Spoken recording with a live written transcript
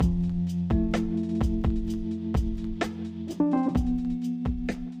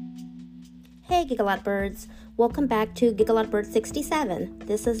Hey Gigalot Birds, welcome back to Gigalot Bird 67.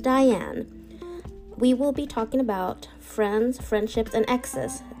 This is Diane. We will be talking about friends, friendships, and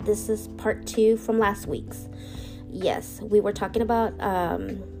exes. This is part 2 from last week's. Yes, we were talking about,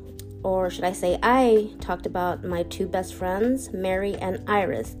 or should I say I talked about my 2 best friends, Mary and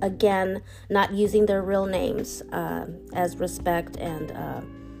Iris. Again, not using their real names as respect and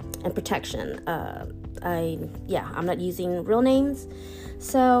protection. I'm not using real names.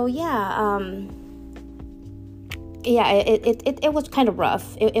 So it was kind of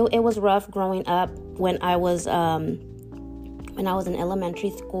rough. It was rough growing up when I was in elementary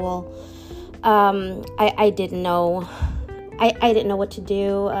school. I didn't know what to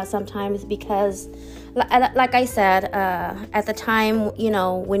do sometimes because, like I said, at the time,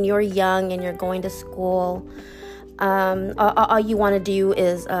 when you're young and you're going to school, all you want to do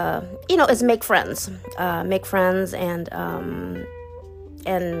is make friends,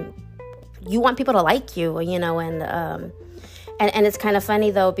 and you want people to like you, and it's kind of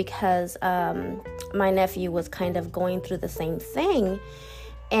funny though because my nephew was kind of going through the same thing,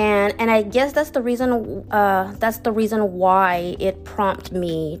 and I guess that's the reason why it prompted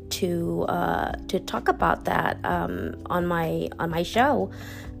me to talk about that on my show.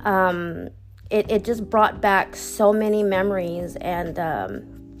 It just brought back so many memories, and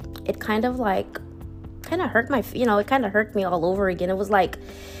it kind of hurt it kind of hurt me all over again. It was like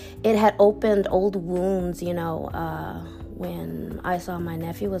it had opened old wounds, when I saw my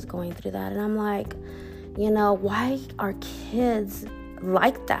nephew was going through that. And I'm like, why are kids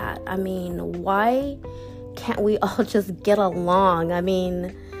like that? I mean, why can't we all just get along? I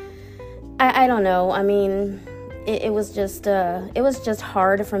mean, I don't know. I mean, it was just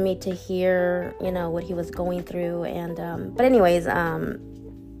hard for me to hear, what he was going through. And, but anyways,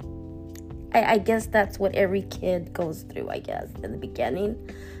 I guess that's what every kid goes through, I guess, in the beginning.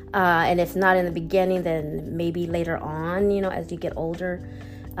 And if not in the beginning, then maybe later on, as you get older,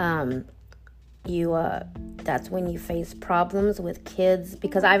 that's when you face problems with kids.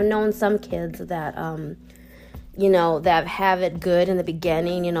 Because I've known some kids that, that have it good in the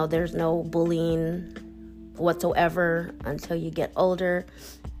beginning. There's no bullying whatsoever until you get older.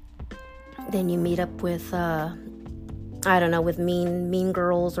 Then you meet up with, with mean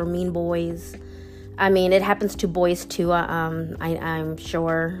girls or mean boys. I mean, it happens to boys too. I'm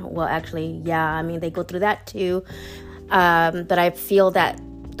sure. Well, actually, yeah. I mean, they go through that too. But I feel that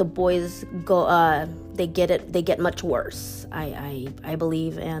the boys they get much worse. I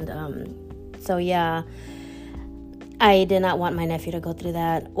believe, and so yeah. I did not want my nephew to go through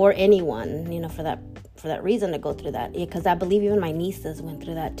that, or anyone, for that reason to go through that, because I believe even my nieces went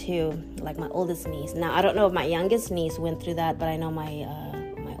through that too, like my oldest niece. Now, I don't know if my youngest niece went through that, but I know my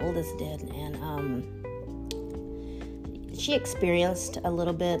oldest did, and she experienced a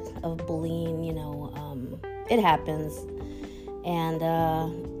little bit of bullying. It happens, and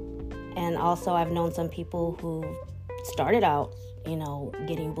also I've known some people who started out,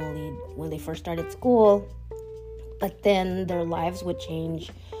 getting bullied when they first started school, but then their lives would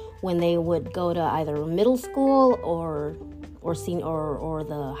change when they would go to either middle school or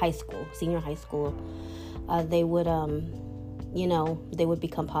the high school, senior high school. They would they would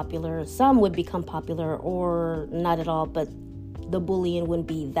become popular. Some would become popular or not at all, but the bullying wouldn't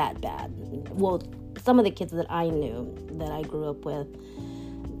be that bad. Well, some of the kids that I knew, that I grew up with,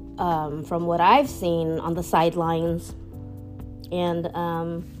 from what I've seen on the sidelines. And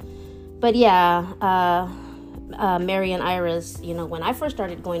but yeah, Mary and Iris, when I first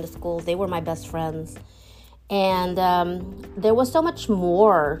started going to school, they were my best friends. And there was so much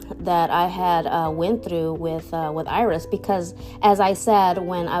more that I had went through with Iris, because, as I said,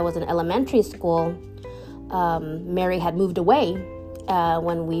 when I was in elementary school, Mary had moved away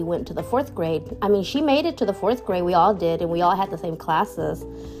when we went to the 4th grade. I mean, she made it to the 4th grade. We all did, and we all had the same classes.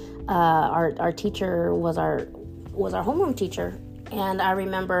 Our teacher was our homeroom teacher, and I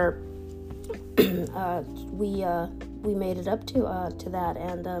remember we made it up to that,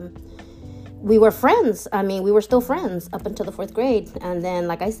 and we were friends. I mean, we were still friends up until the 4th grade. And then,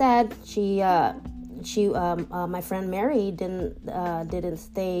 like I said, my friend Mary didn't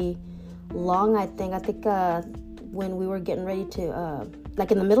stay long. I think when we were getting ready to, like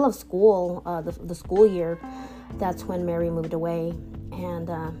in the middle of school, the school year, that's when Mary moved away.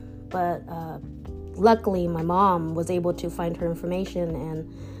 And, but luckily my mom was able to find her information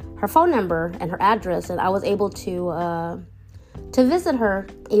and her phone number and her address. And I was able to visit her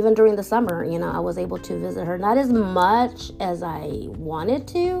even during the summer. I was able to visit her, not as much as I wanted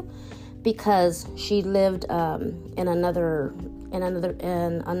to, because she lived in another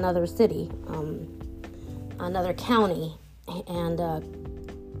city, another county, and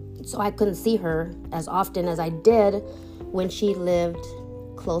So I couldn't see her as often as I did when she lived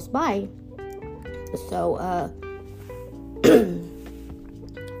close by. So,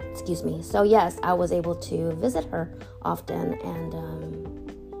 excuse me. So yes, I was able to visit her often, and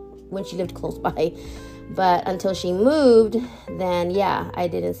when she lived close by. But until she moved, then yeah, I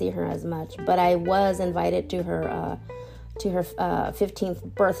didn't see her as much. But I was invited to her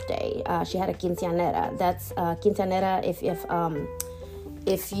 15th birthday. She had a quinceañera. That's quinceañera.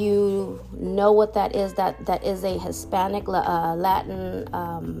 If you know what that is a Hispanic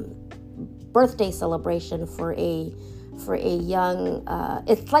Latin birthday celebration for a young.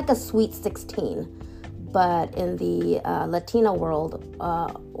 It's like a sweet 16. But in the Latino world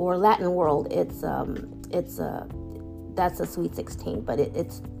or Latin world, that's a sweet 16, but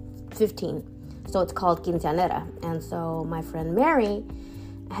it's 15, so it's called quinceañera. And so my friend Mary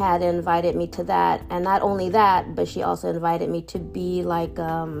had invited me to that, and not only that, but she also invited me to be like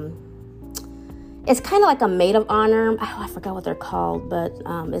it's kind of like a maid of honor. I forgot what they're called, but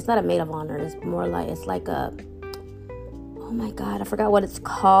it's not a maid of honor. It's more like oh my God, I forgot what it's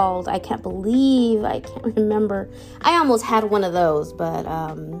called. I can't remember. I almost had one of those, but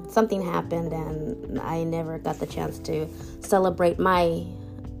something happened and I never got the chance to celebrate my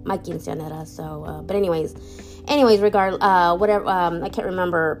quinceañera. So, but anyways, whatever, I can't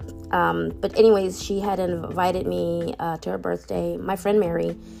remember. But anyways, she had invited me to her birthday, my friend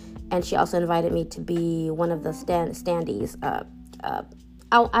Mary, and she also invited me to be one of the standees.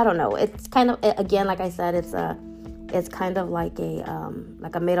 I don't know. It's kind of, again, like I said, it's kind of like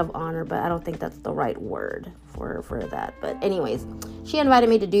a maid of honor, but I don't think that's the right word for that. But anyways, she invited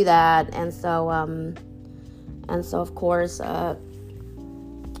me to do that, and so of course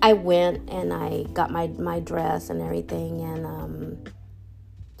I went and I got my dress and everything, and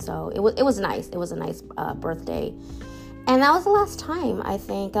so it was nice. It was a nice birthday, and that was the last time. I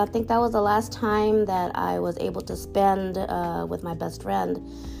think that was the last time that I was able to spend with my best friend,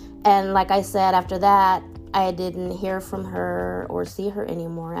 and like I said, after that, I didn't hear from her or see her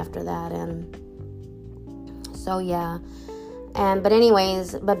anymore after that. And so, yeah. But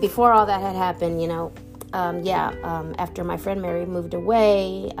anyways, before all that had happened, after my friend Mary moved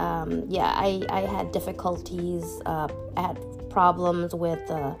away, I had difficulties. I had problems with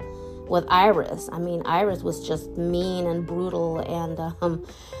Iris. I mean, Iris was just mean and brutal. And,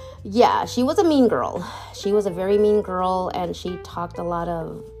 she was a mean girl. She was a very mean girl. And she talked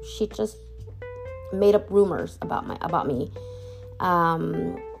she just made up rumors about me,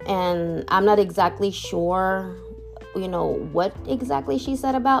 and I'm not exactly sure, what exactly she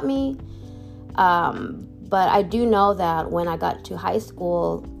said about me, but I do know that when I got to high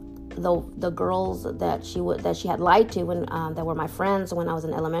school, the girls that she had lied to when that were my friends when I was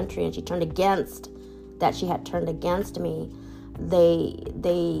in elementary, and she had turned against me,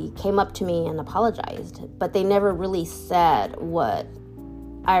 they came up to me and apologized, but they never really said what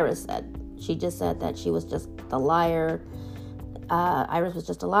Iris said. She just said that she was just a liar. Iris was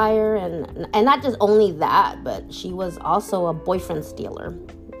just a liar, and not just only that, but she was also a boyfriend stealer.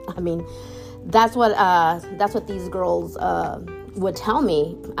 I mean, that's what these girls would tell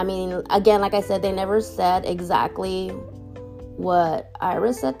me. I mean, again, like I said, they never said exactly what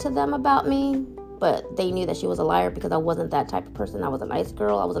Iris said to them about me, but they knew that she was a liar because I wasn't that type of person. I was a nice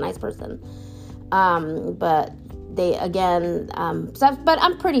girl. I was a nice person. But they but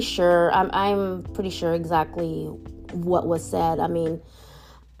I'm pretty sure. I'm pretty sure exactly what was said. I mean,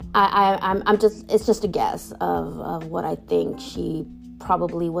 I'm just. It's just a guess of what I think she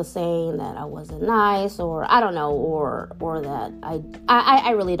probably was saying, that I wasn't nice, or I don't know, or that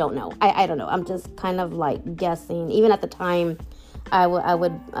I really don't know. I don't know. I'm just kind of like guessing. Even at the time, I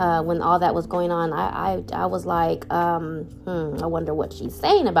would when all that was going on, I was like, I wonder what she's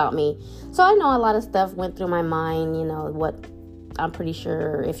saying about me. So I know a lot of stuff went through my mind. What I'm pretty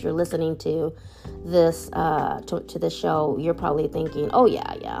sure if you're listening to this to this show, you're probably thinking, oh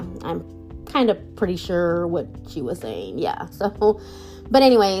yeah, I'm kind of pretty sure what she was saying. Yeah. So, but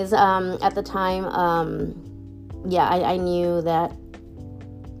anyways, at the time, I knew that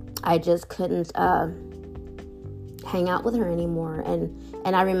I just couldn't hang out with her anymore.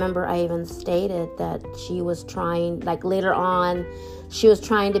 And I remember I even stated that she was trying, like later on, she was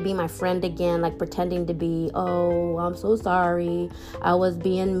trying to be my friend again, like pretending to be, oh, I'm so sorry, I was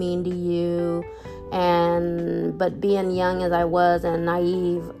being mean to you. But being young as I was and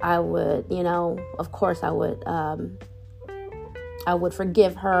naive, I would, of course I would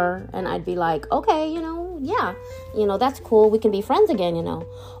forgive her, and I'd be like, okay, that's cool, we can be friends again,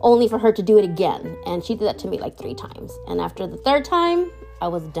 only for her to do it again. And she did that to me like 3 times. And after the third time, I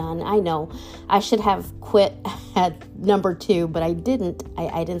was done. I know I should have quit at number 2, but I didn't.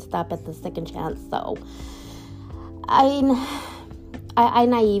 I didn't stop at the second chance. So I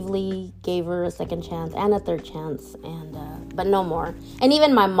naively gave her a second chance and a third chance, and but no more. And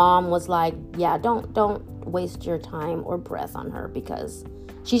even my mom was like, yeah, don't waste your time or breath on her, because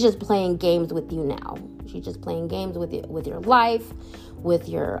she's just playing games with you now. She's just playing games with you, with your life, with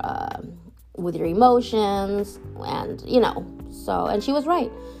your emotions, and so, and she was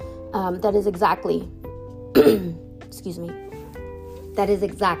right. That is exactly excuse me, that is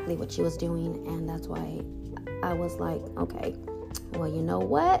exactly what she was doing. And that's why I was like, okay, well, you know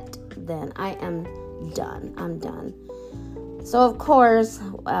what, then I am done. I'm done. So of course,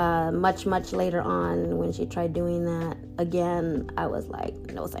 much later on, when she tried doing that again, I was like,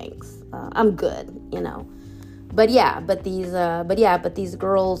 no thanks, I'm good. But these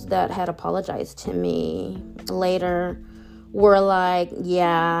girls that had apologized to me later were like,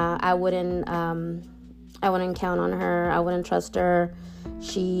 yeah, I wouldn't count on her. I wouldn't trust her.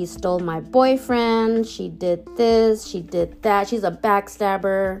 She stole my boyfriend. She did this. She did that. She's a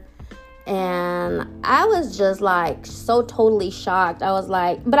backstabber. And I was just like so totally shocked. I was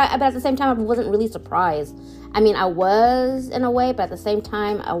like, but at the same time, I wasn't really surprised. I mean, I was in a way, but at the same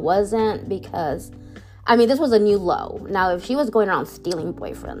time, I wasn't, because this was a new low. Now, if she was going around stealing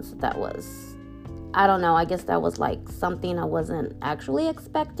boyfriends, that was, I don't know, I guess that was like something I wasn't actually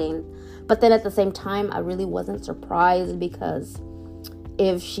expecting. But then at the same time, I really wasn't surprised, because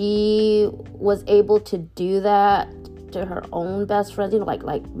if she was able to do that to her own best friends,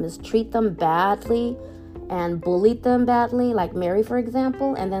 like mistreat them badly and bullied them badly, like Mary, for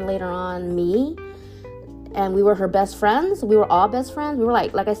example, and then later on me, and we were her best friends. We were all best friends. We were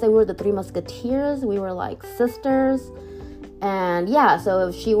like I said, we were the 3 Musketeers. We were like sisters. And yeah, so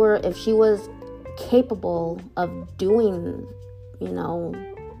if she was capable of doing,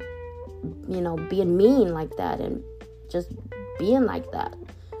 being mean like that and just being like that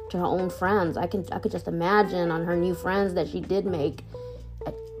to her own friends, I could just imagine on her new friends that she did make,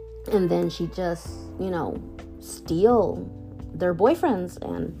 and then she just steal their boyfriends,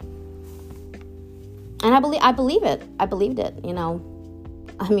 and I believed it. I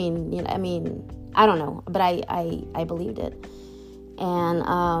don't know, but I believed it. And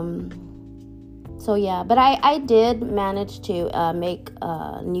so yeah, but I did manage to make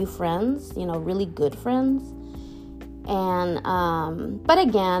new friends, really good friends. And but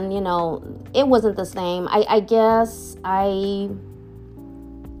again, it wasn't the same. I guess I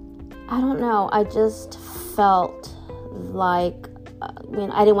don't know. I just felt like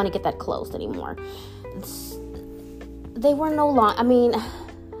I didn't want to get that close anymore. They were no longer.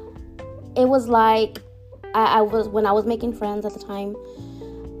 It was like I was, when I was making friends at the time.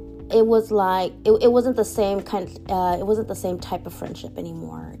 It was like it wasn't the same kind. It wasn't the same type of friendship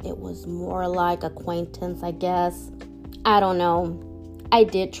anymore. It was more like acquaintance, I guess. I don't know. I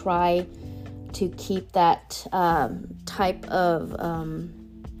did try to keep that type of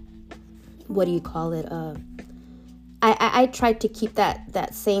what do you call it? I tried to keep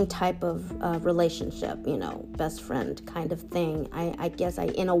that same type of relationship, best friend kind of thing. I guess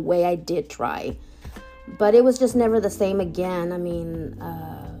in a way I did try, but it was just never the same again.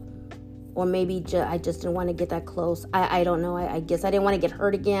 Or maybe I just didn't want to get that close. I don't know. I guess I didn't want to get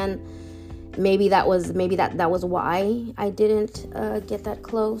hurt again. Maybe that was why I didn't get that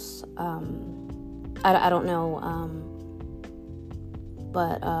close. I don't know.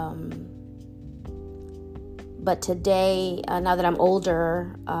 But today, now that I'm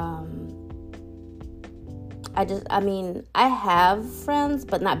older, I have friends,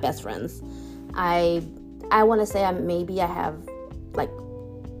 but not best friends. I want to say maybe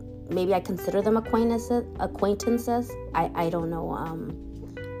I consider them acquaintances. I don't know.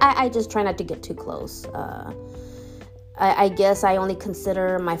 I just try not to get too close. I guess I only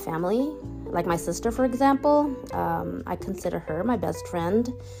consider my family, like my sister, for example. I consider her my best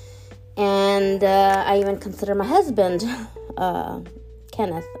friend. And I even consider my husband,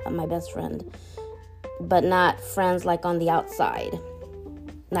 Kenneth, my best friend. But not friends like on the outside.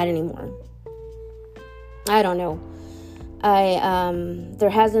 Not anymore. I don't know. There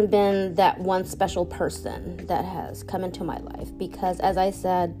hasn't been that one special person that has come into my life, because as I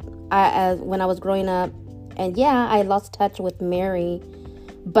said, when I was growing up, and yeah, I lost touch with Mary,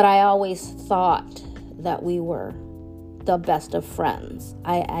 but I always thought that we were the best of friends.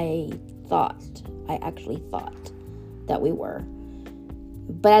 I actually thought that we were.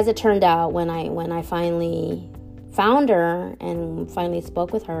 But as it turned out, when I finally found her and finally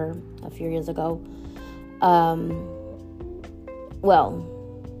spoke with her a few years ago,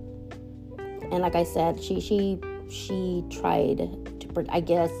 and like I said, she tried to I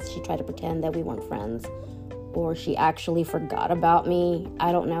guess she tried to pretend that we weren't friends, or she actually forgot about me.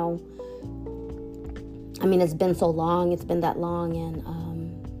 I don't know. I mean, it's been so long. It's been that long, and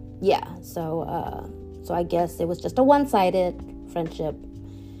so I guess it was just a one-sided friendship.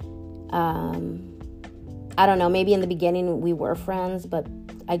 I don't know. Maybe in the beginning we were friends, but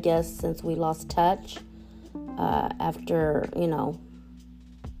I guess since we lost touch after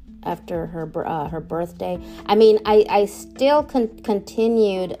her birthday. I mean, I still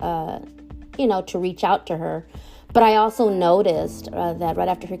continued, to reach out to her. But I also noticed that right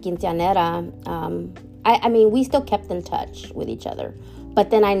after her quinceañera, I mean, we still kept in touch with each other. But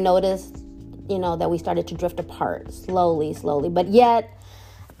then I noticed, that we started to drift apart slowly. But yet,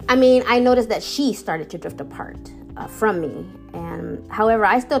 I mean, I noticed that she started to drift apart from me. And however,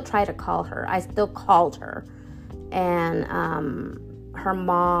 I still try to call her. I still called her. And her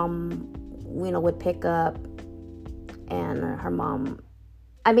mom, would pick up, and her mom,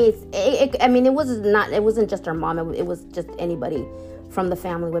 I mean, it wasn't just her mom. It was just anybody from the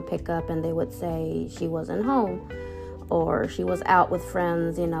family would pick up, and they would say she wasn't home, or she was out with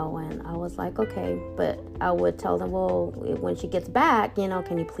friends, and I was like, okay, but I would tell them, well, when she gets back,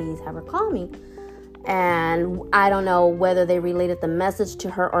 can you please have her call me? And I don't know whether they related the message to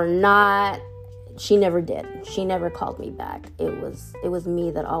her or not. She never did. She never called me back. It was me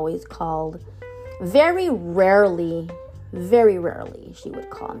that always called. Very rarely she would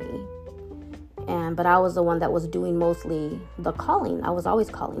call me. But I was the one that was doing mostly the calling. I was always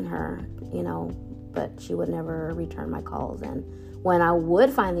calling her, but she would never return my calls. And when I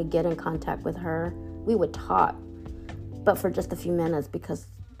would finally get in contact with her, we would talk, but for just a few minutes, because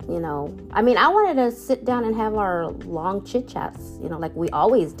I mean, I wanted to sit down and have our long chit chats, like we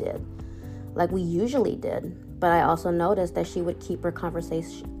always did. Like we usually did. But I also noticed that she would keep her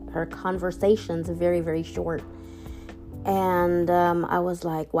conversations very, very short. And I was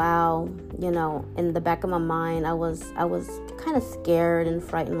like, wow, in the back of my mind, I was kind of scared and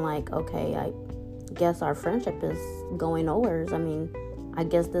frightened, like, okay, I guess our friendship is going nowhere. I mean, I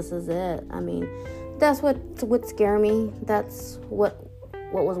guess this is it. I mean, that's what would scare me. That's what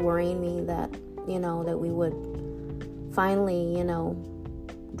was worrying me, that, that we would finally,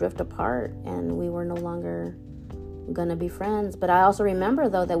 drift apart and we were no longer gonna be friends. But I also remember,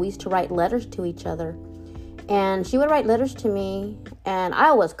 though, that we used to write letters to each other, and she would write letters to me, and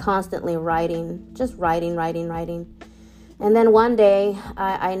I was constantly writing. And then one day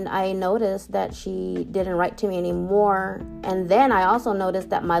I noticed that she didn't write to me anymore, and then I also noticed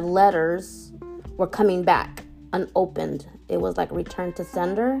that my letters were coming back unopened. It was like return to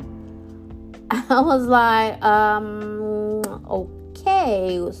sender. I was like,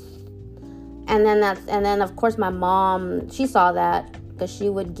 okay. And then of course my mom, she saw that, because she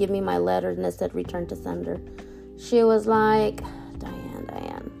would give me my letters and it said return to sender. She was like,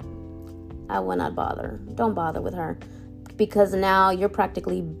 Diane, I will not bother. Don't bother with her, because now you're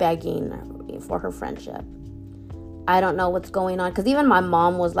practically begging for her friendship. I don't know what's going on, because even my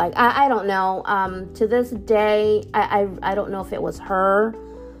mom was like, I don't know. To this day, I don't know if it was her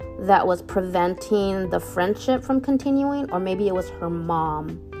that was preventing the friendship from continuing, or maybe it was her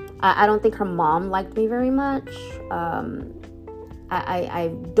mom. I don't think her mom liked me very much.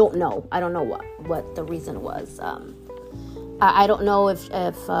 I don't know. I don't know what the reason was. I don't know if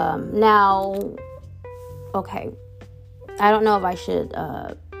now. Okay, I don't know if I should.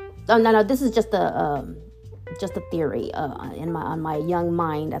 No. This is just a theory on my young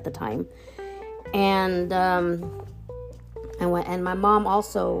mind at the time, and my mom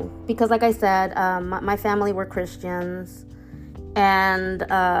also, because like I said, my family were Christians, and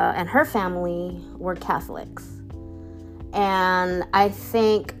her family were Catholics. And I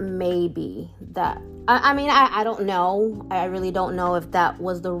think maybe that, I mean, I don't know. I really don't know if that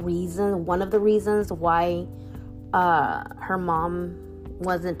was one of the reasons why her mom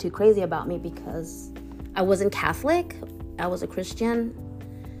wasn't too crazy about me, because I wasn't Catholic. I was a Christian.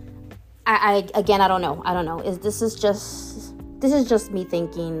 I don't know. This is just me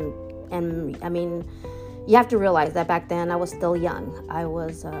thinking. And I mean, you have to realize that back then I was still young. I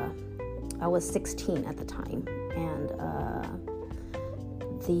was 16 at the time, and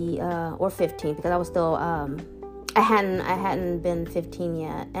or 15, because I was still I hadn't been 15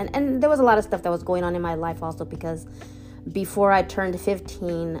 yet, and there was a lot of stuff that was going on in my life also, because before I turned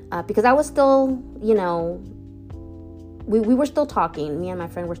 15, because I was still, we were still talking. Me and my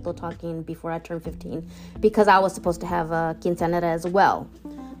friend were still talking before I turned 15, because I was supposed to have a quinceañera as well.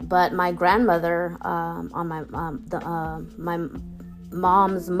 But my grandmother, my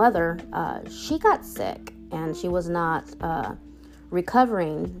mom's mother, she got sick, and she was not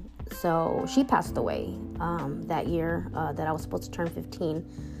recovering. So she passed away that year that I was supposed to turn 15.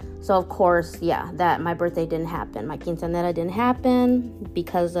 So of course, yeah, that my birthday didn't happen. My quinceañera didn't happen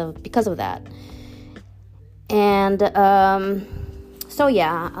because of that. And so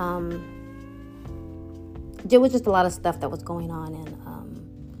yeah, there was just a lot of stuff that was going on, and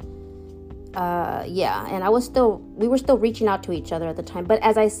yeah, and we were still reaching out to each other at the time. But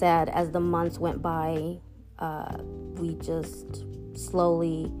as I said, as the months went by, we just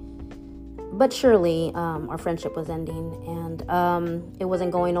slowly but surely our friendship was ending, and it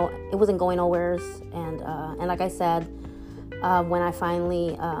wasn't going nowhere. And like I said, when I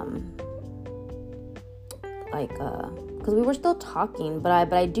finally because we were still talking,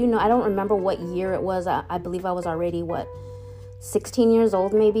 but I do know, I don't remember what year it was. I believe I was already 16 years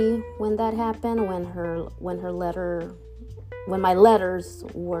old maybe when that happened, when my letters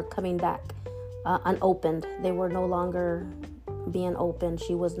were coming back unopened. They were no longer being opened.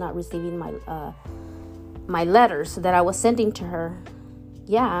 She was not receiving my letters that I was sending to her.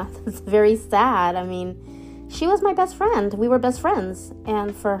 Yeah, it's very sad. I mean, she was my best friend. We were best friends.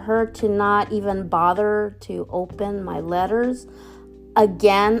 And for her to not even bother to open my letters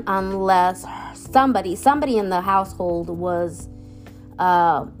again, unless somebody in the household was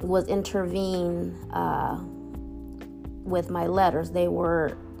intervene with my letters. They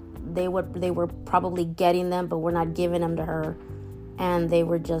were probably getting them, but were not giving them to her, and they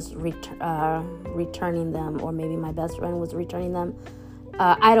were just returning them, or maybe my best friend was returning them.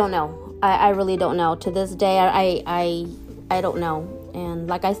 I don't know. I really don't know. To this day, I don't know. And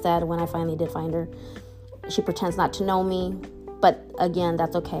like I said, when I finally did find her, she pretends not to know me. But again,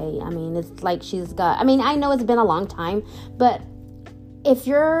 that's okay. I mean, it's like I know it's been a long time, but if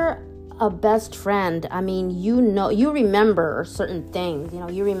you're a best friend, I mean, you remember certain things.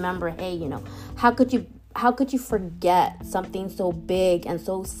 You remember, hey, how could you forget something so big and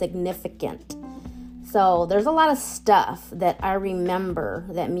so significant? So there's a lot of stuff that I remember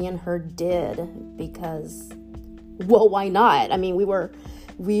that me and her did because, well, why not? I mean, we were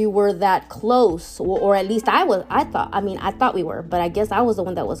that close, or at least I thought we were, but I guess I was the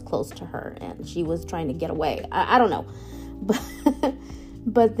one that was close to her, and she was trying to get away. I don't know,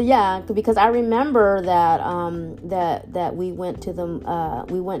 but yeah, because I remember that we went to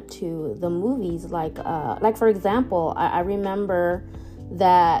the movies, like for example, I remember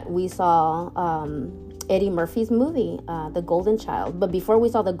that we saw Eddie Murphy's movie, The Golden Child. But before we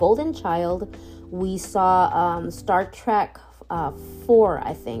saw The Golden Child, we saw Star Trek 4,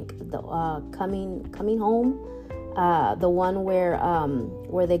 I think, the Coming Home, the one where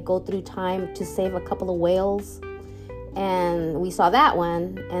they go through time to save a couple of whales, and we saw that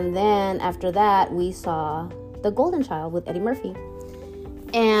one. And then after that, we saw The Golden Child with Eddie Murphy.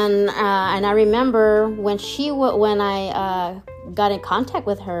 And I remember when I got in contact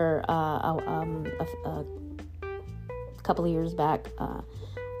with her a couple of years back,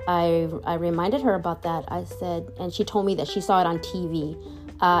 I reminded her about that. I said, and she told me that she saw it on TV.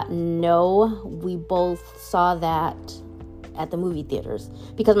 No, we both saw that at the movie theaters,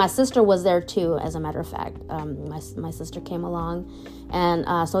 because my sister was there too, as a matter of fact. My sister came along, and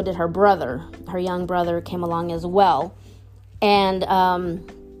so did her brother. Her young brother came along as well. And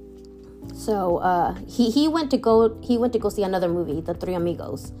so he went to go see another movie, The Three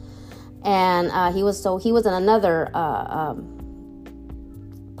Amigos, and he was in another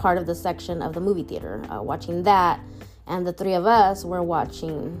part of the section of the movie theater watching that, and the three of us were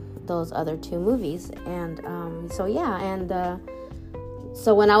watching those other two movies. And so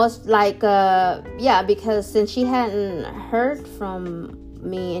when I was like, because since she hadn't heard from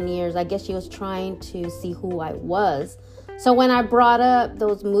me in years, I guess she was trying to see who I was. So when I brought up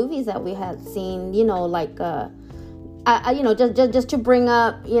those movies that we had seen, just to bring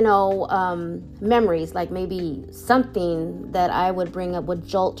up, memories, like maybe something that I would bring up would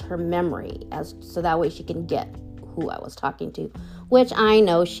jolt her memory, so that way she can get who I was talking to, which I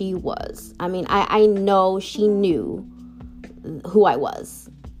know she was. I mean, I know she knew who I was.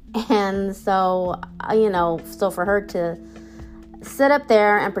 And so, so for her to sit up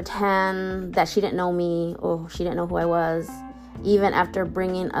there and pretend that she didn't know me, or she didn't know who I was, even after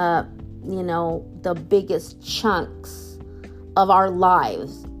bringing up, the biggest chunks of our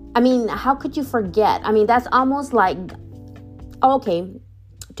lives. I mean, how could you forget? I mean, that's almost like, okay,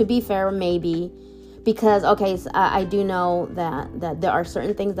 to be fair, maybe, because, okay, so I do know that there are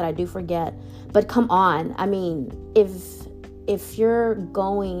certain things that I do forget, but come on. I mean, if you're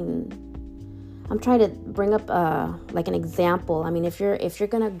going, I'm trying to bring up like an example. I mean, if you're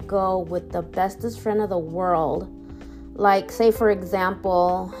gonna go with the bestest friend of the world, like say for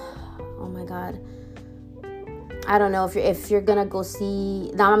example, oh my God, I don't know if you're gonna go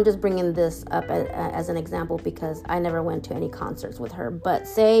see. Now I'm just bringing this up as an example because I never went to any concerts with her. But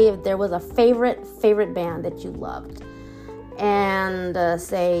say if there was a favorite band that you loved, and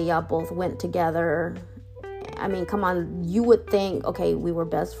say y'all both went together. I mean, come on, you would think, okay, we were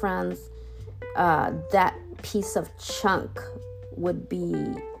best friends. That piece of chunk would be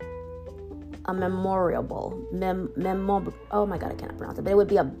a memorable. Oh my God, I cannot pronounce it. But it would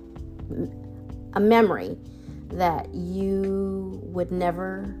be a memory that you would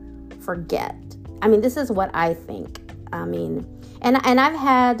never forget. I mean, this is what I think. I mean, and I've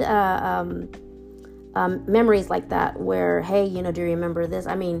had memories like that where, hey, do you remember this?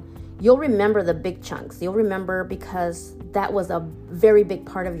 I mean, you'll remember the big chunks. You'll remember because that was a very big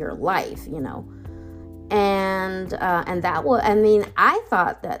part of your life, and that was. I mean, I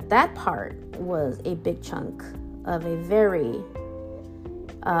thought that part was a big chunk of a very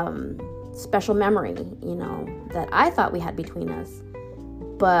special memory, that I thought we had between us.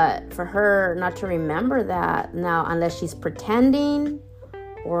 But for her not to remember that now, unless she's pretending,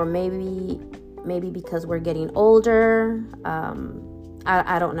 or maybe because we're getting older,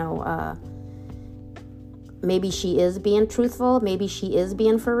 I don't know. Maybe she is being truthful. Maybe she is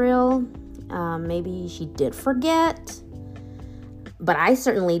being for real. Maybe she did forget. But I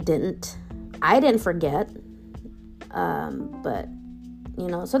certainly didn't. I didn't forget. But,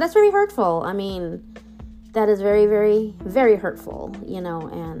 so that's very hurtful. I mean, that is very, very, very hurtful,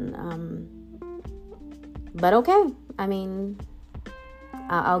 and, but okay. I mean,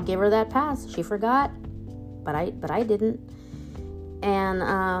 I'll give her that pass. She forgot, but I didn't.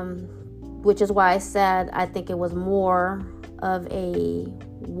 And, which is why I said I think it was more of a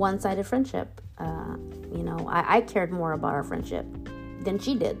one-sided friendship. I cared more about our friendship than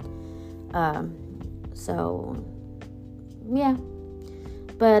she did. So yeah.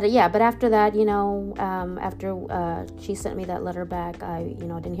 But after that, after she sent me that letter back, I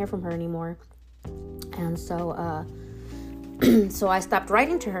didn't hear from her anymore. And so so I stopped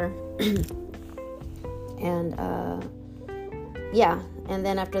writing to her. And and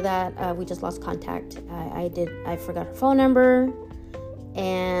then after that, we just lost contact. I forgot her phone number,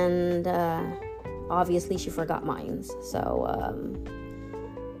 and obviously she forgot mine. So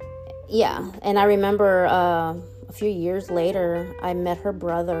and I remember a few years later, I met her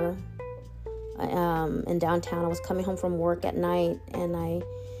brother in downtown. I was coming home from work at night, and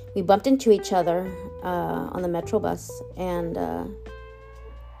we bumped into each other on the Metro bus, and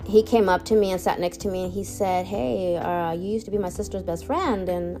he came up to me and sat next to me, and he said, hey, you used to be my sister's best friend.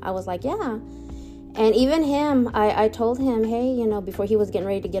 And I was like, yeah. And even him, I told him, hey, before he was getting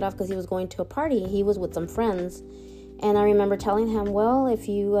ready to get off because he was going to a party, he was with some friends. And I remember telling him, well, if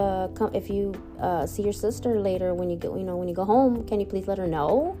you see your sister later when you go home, can you please let her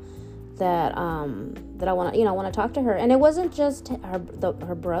know that I want to talk to her. And it wasn't just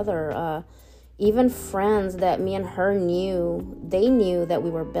her brother. Even friends that me and her knew, they knew that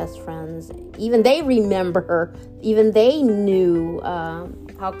we were best friends. Even they remember her. Even they knew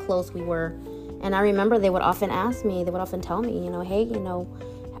how close we were. And I remember they would often ask me, they would often tell me, hey,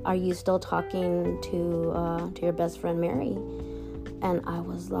 are you still talking to your best friend Mary? And I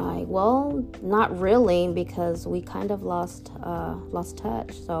was like, well, not really, because we kind of lost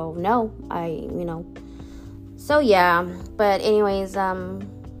touch. So no, So yeah, but anyways,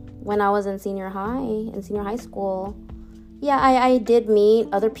 when I was in senior high school, I did meet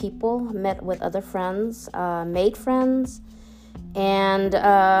other people, met with other friends, made friends, and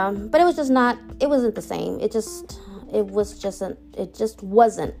but it wasn't the same. It just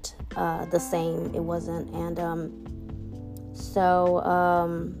wasn't the same. It wasn't. And so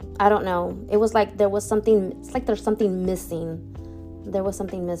I don't know. It was like there's something missing. There was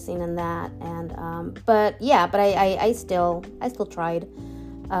something missing in that. And but I still tried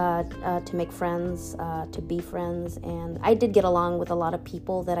to make friends, to be friends, and I did get along with a lot of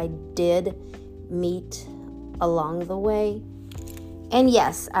people that I did meet along the way. And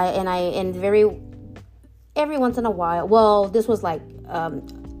yes, every once in a while, well, this was like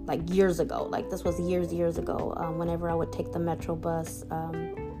years ago. Like this was years ago. Whenever I would take the Metro bus,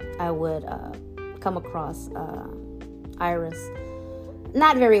 I would come across Iris.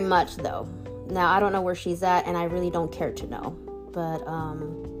 Not very much though. Now I don't know where she's at, and I really don't care to know. But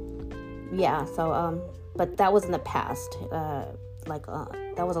but that was in the past. That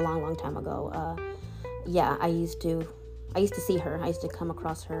was a long time ago. I used to see her. I used to come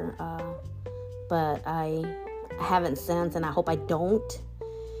across her. But I haven't since, and I hope I don't.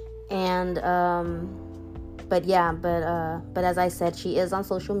 And but as I said, she is on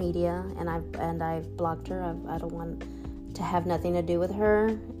social media, and I've blocked her. I don't want to have nothing to do with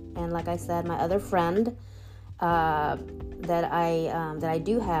her. And like I said, my other friend, that I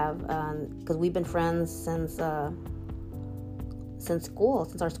do have, because we've been friends since school,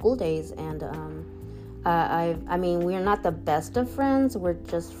 since our school days, and I mean, we're not the best of friends, we're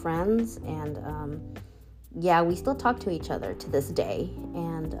just friends, and yeah, we still talk to each other to this day,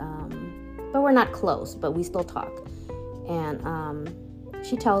 and but we're not close, but we still talk. And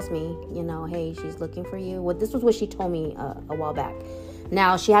she tells me, hey, she's looking for you. Well, this was what she told me a while back.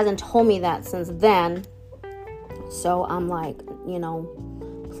 Now, she hasn't told me that since then, so I'm like,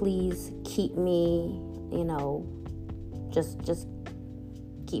 please keep me, just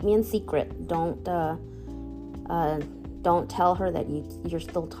keep me in secret. Don't tell her that you're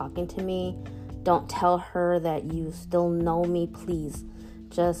still talking to me. Don't tell her that you still know me, please.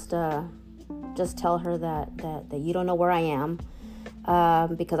 Just tell her that you don't know where I am,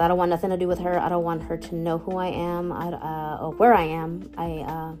 because I don't want nothing to do with her. I don't want her to know who I am, or where I am.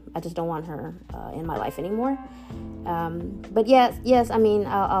 I just don't want her in my life anymore. But yes, I mean,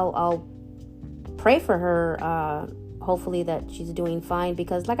 I'll pray for her. Hopefully that she's doing fine,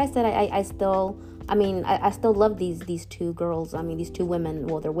 because like I said, I still love these two girls. I mean, these two women.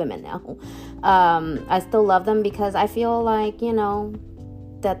 Well, they're women now. I still love them because I feel like,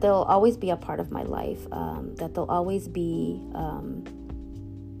 that they'll always be a part of my life. That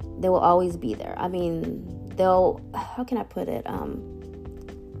they will always be there. I mean, how can I put it?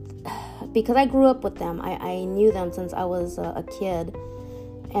 Because I grew up with them. I knew them since I was a kid.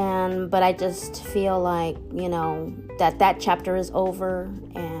 But I just feel like, that chapter is over,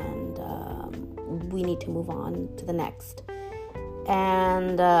 and we need to move on to the next.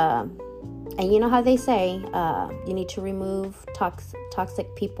 And you know how they say, you need to remove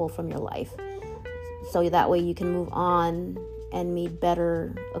toxic people from your life, so that way you can move on and meet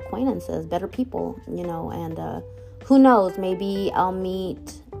better acquaintances, better people, and who knows, maybe I'll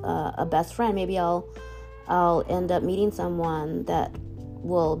meet a best friend. Maybe I'll end up meeting someone that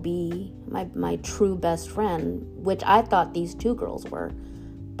will be my true best friend, which I thought these two girls were,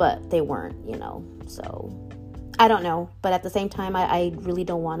 but they weren't, so I don't know. But at the same time, I really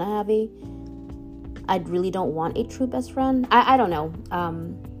don't want a true best friend. I don't know.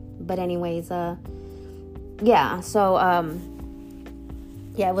 But anyways, yeah, so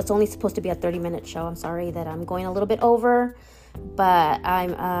yeah, it was only supposed to be a 30-minute show. I'm sorry that I'm going a little bit over, but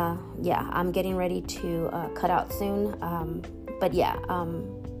I'm getting ready to cut out soon. But yeah,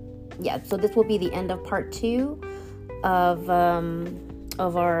 so this will be the end of part 2 of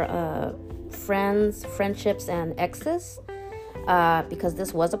our friendships and exes, because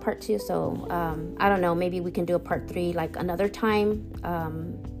this was a part 2. So I don't know, maybe we can do a part 3 like another time.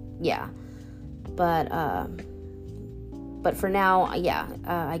 But for now,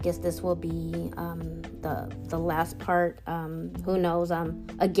 I guess this will be the last part. Who knows?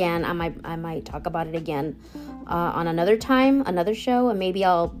 Again, I might talk about it again on another time, another show, and maybe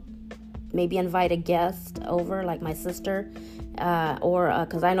I'll invite a guest over, like my sister, or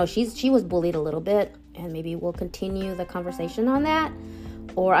because I know she was bullied a little bit, and maybe we'll continue the conversation on that.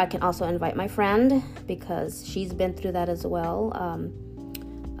 Or I can also invite my friend, because she's been through that as well.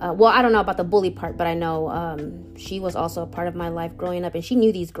 Well, I don't know about the bully part, but I know she was also a part of my life growing up, and she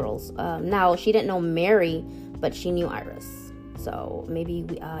knew these girls. Now, she didn't know Mary, but she knew Iris. So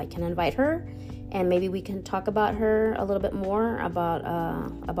maybe I can invite her, and maybe we can talk about her a little bit more, about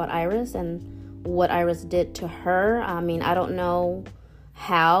Iris and what Iris did to her. I mean, I don't know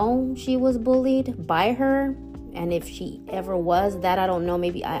how she was bullied by her, and if she ever was. That I don't know.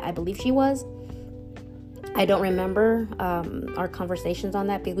 Maybe I believe she was. I don't remember our conversations on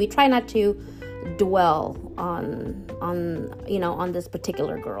that, because we try not to dwell on this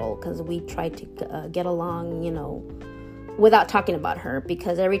particular girl, because we try to get along, without talking about her,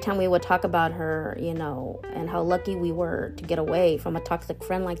 because every time we would talk about her, and how lucky we were to get away from a toxic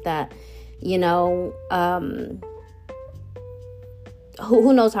friend like that,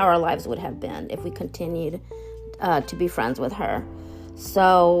 who knows how our lives would have been if we continued to be friends with her.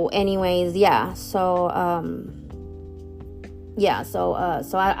 So anyways, so I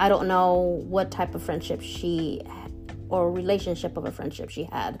don't know what type of friendship or relationship of a friendship she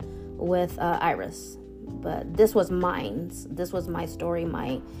had with Iris, but this was mine. This was my story.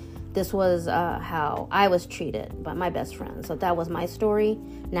 This was how I was treated by my best friend. So that was my story.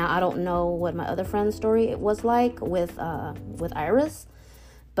 Now I don't know what my other friend's story was like with Iris,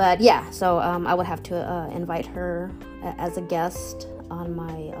 but so I would have to invite her as a guest on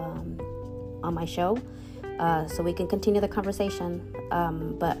my show, so we can continue the conversation.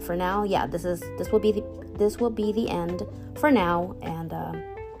 But for now, this will be the end for now, and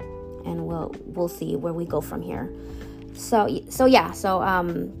we'll see where we go from here.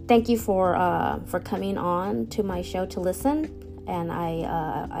 Thank you for coming on to my show to listen, and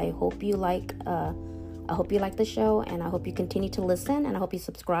I hope you like the show, and I hope you continue to listen, and I hope you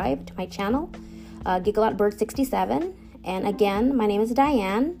subscribe to my channel, Giggle Out Bird 67. And again, my name is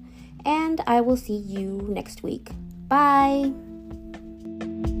Diane, and I will see you next week. Bye.